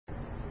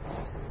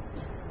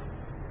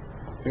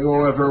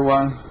Hello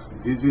everyone,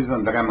 this is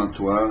André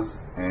Mantuan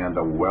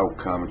and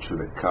welcome to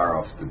the car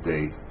of the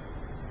day.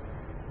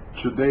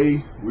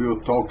 Today we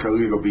will talk a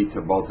little bit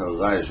about a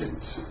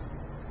legend.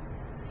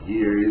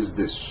 Here is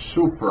the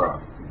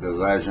Supra, the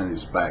legend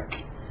is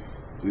back.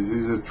 This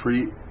is a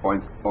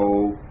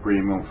 3.0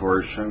 premium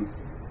version,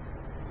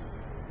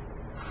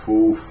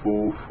 full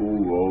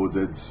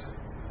loaded,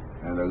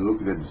 and look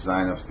at the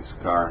design of this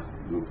car,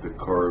 look at the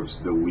curves,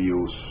 the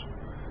wheels,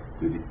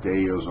 the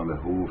details on the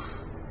roof,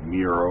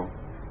 mirror,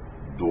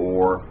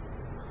 door,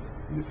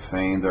 the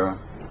fender,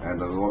 and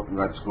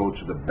let's go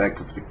to the back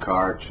of the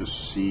car to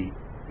see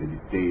the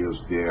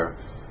details there.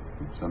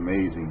 It's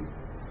amazing.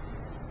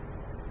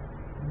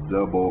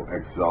 Double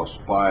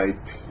exhaust pipe,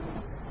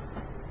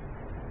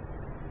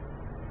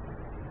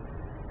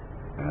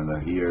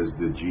 and here's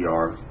the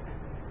GR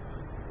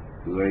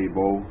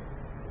label,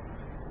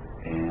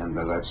 and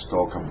let's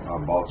talk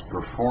about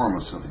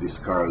performance of this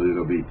car a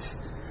little bit.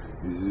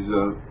 This is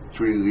a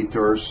 3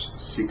 liters,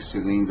 6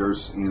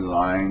 cylinders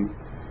inline,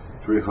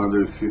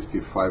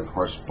 355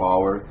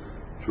 horsepower,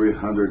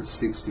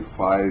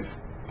 365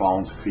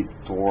 pound-feet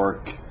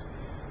torque,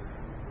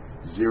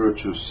 0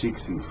 to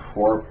 60 in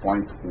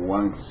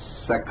 4.1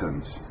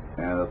 seconds,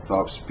 and a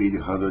top speed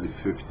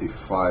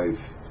 155.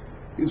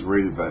 It's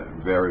really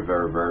very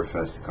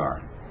fast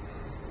car.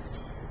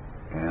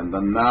 And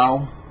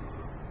now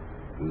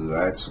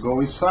let's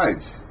go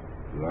inside.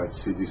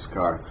 Let's see this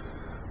car.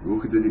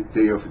 Look at the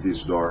detail of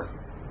this door.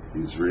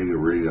 It's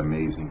really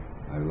amazing.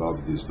 I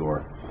love this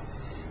door.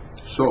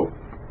 So,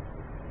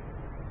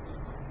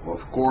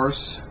 of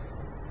course,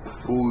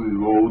 fully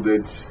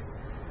loaded,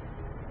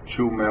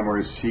 2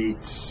 memory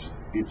seats.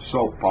 It's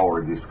all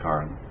power, this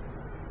car.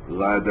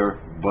 Leather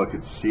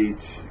bucket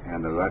seat,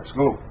 and let's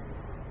go.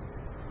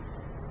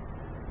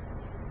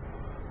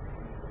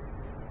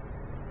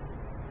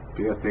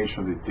 Pay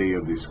attention to the detail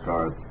of this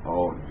car.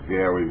 All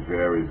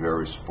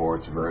very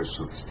sporty, very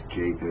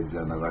sophisticated.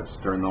 And let's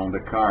turn on the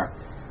car.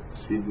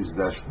 See this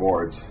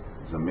dashboard.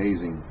 It's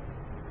amazing.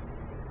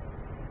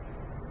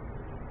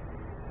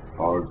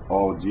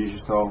 All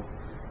digital,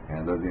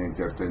 and the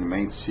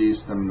entertainment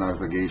system,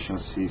 navigation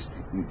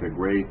system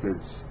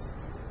integrated.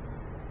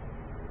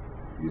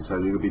 It's a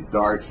little bit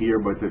dark here,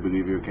 but I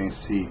believe you can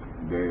see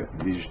the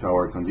digital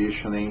air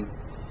conditioning.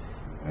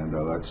 And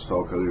let's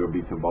talk a little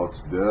bit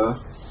about the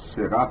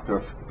setup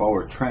of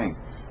powertrain.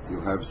 You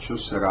have 2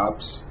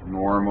 setups,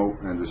 normal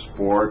and the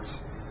sport.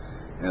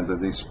 And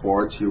in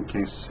sport you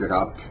can set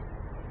up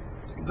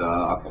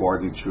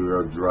according to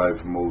your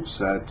drive mode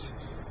set.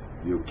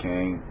 You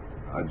can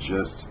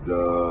adjust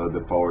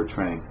the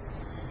powertrain,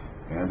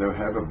 and I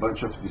have a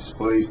bunch of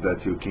displays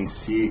that you can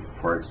see,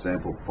 for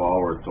example,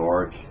 power,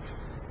 torque,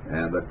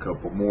 and a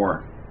couple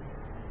more.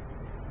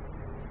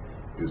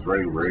 It's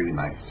very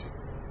nice.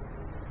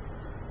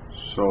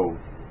 So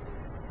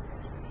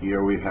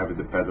here we have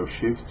the pedal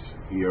shifts.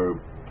 Here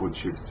put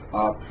shifts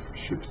up,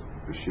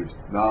 shifts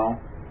down.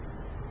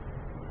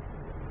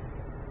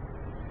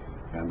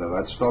 And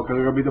let's talk a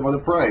little bit about the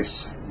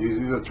price. This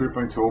is a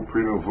 3.0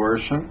 premium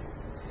version,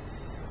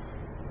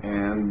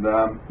 and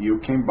you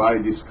can buy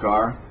this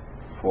car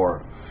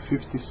for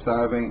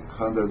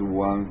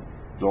 $5,701.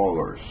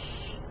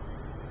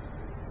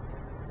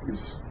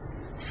 It's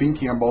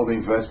thinking about the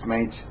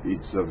investment.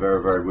 It's a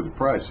very good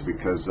price,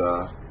 because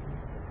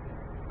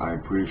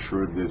I'm pretty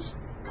sure this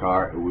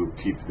car will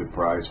keep the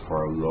price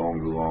for a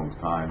long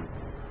time,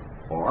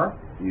 or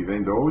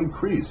even though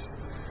increase.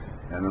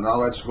 And now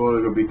let's go a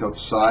little bit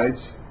outside.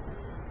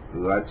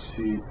 Let's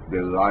see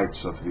the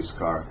lights of this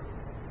car.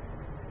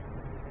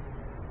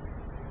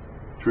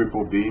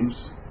 Triple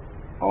beams,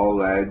 all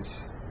LEDs.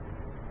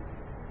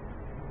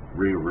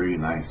 Really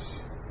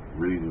nice.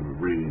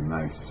 Really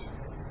nice.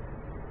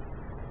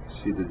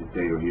 See the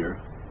detail here.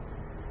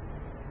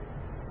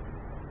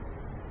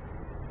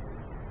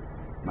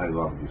 I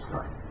love this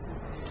car.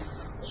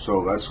 So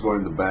let's go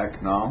in the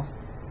back now.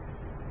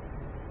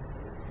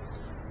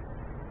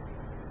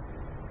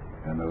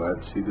 And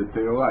let's see the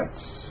tail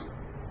lights.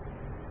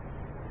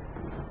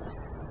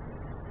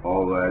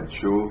 All LED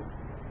too.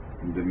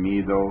 In the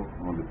middle,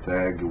 on the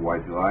tag,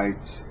 white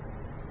lights.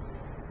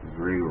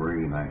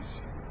 Really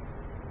nice.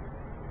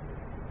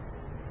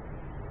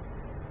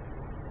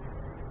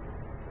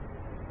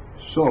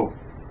 So,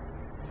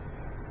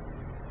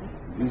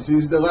 this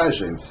is the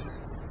legend.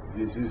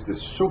 This is the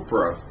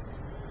Supra.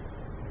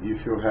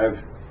 If you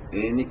have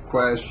any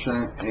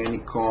question, any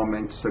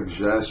comment,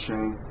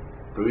 suggestion,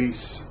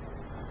 please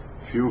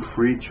feel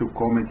free to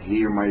comment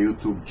here my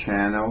YouTube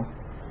channel.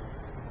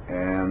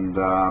 And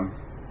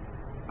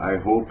I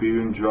hope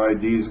you enjoy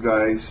these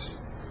guys.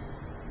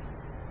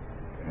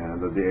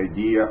 And the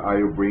idea,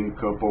 I will bring a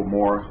couple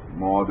more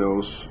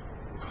models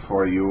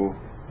for you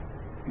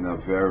in a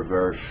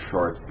very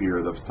short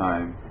period of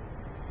time.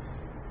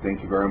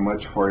 Thank you very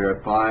much for your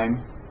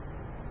time.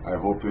 I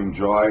hope you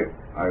enjoy.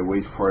 I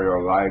wait for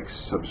your likes,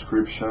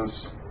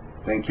 subscriptions.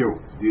 Thank you.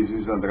 This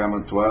is André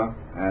Mantuan,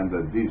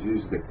 and this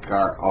is the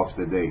car of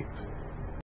the day.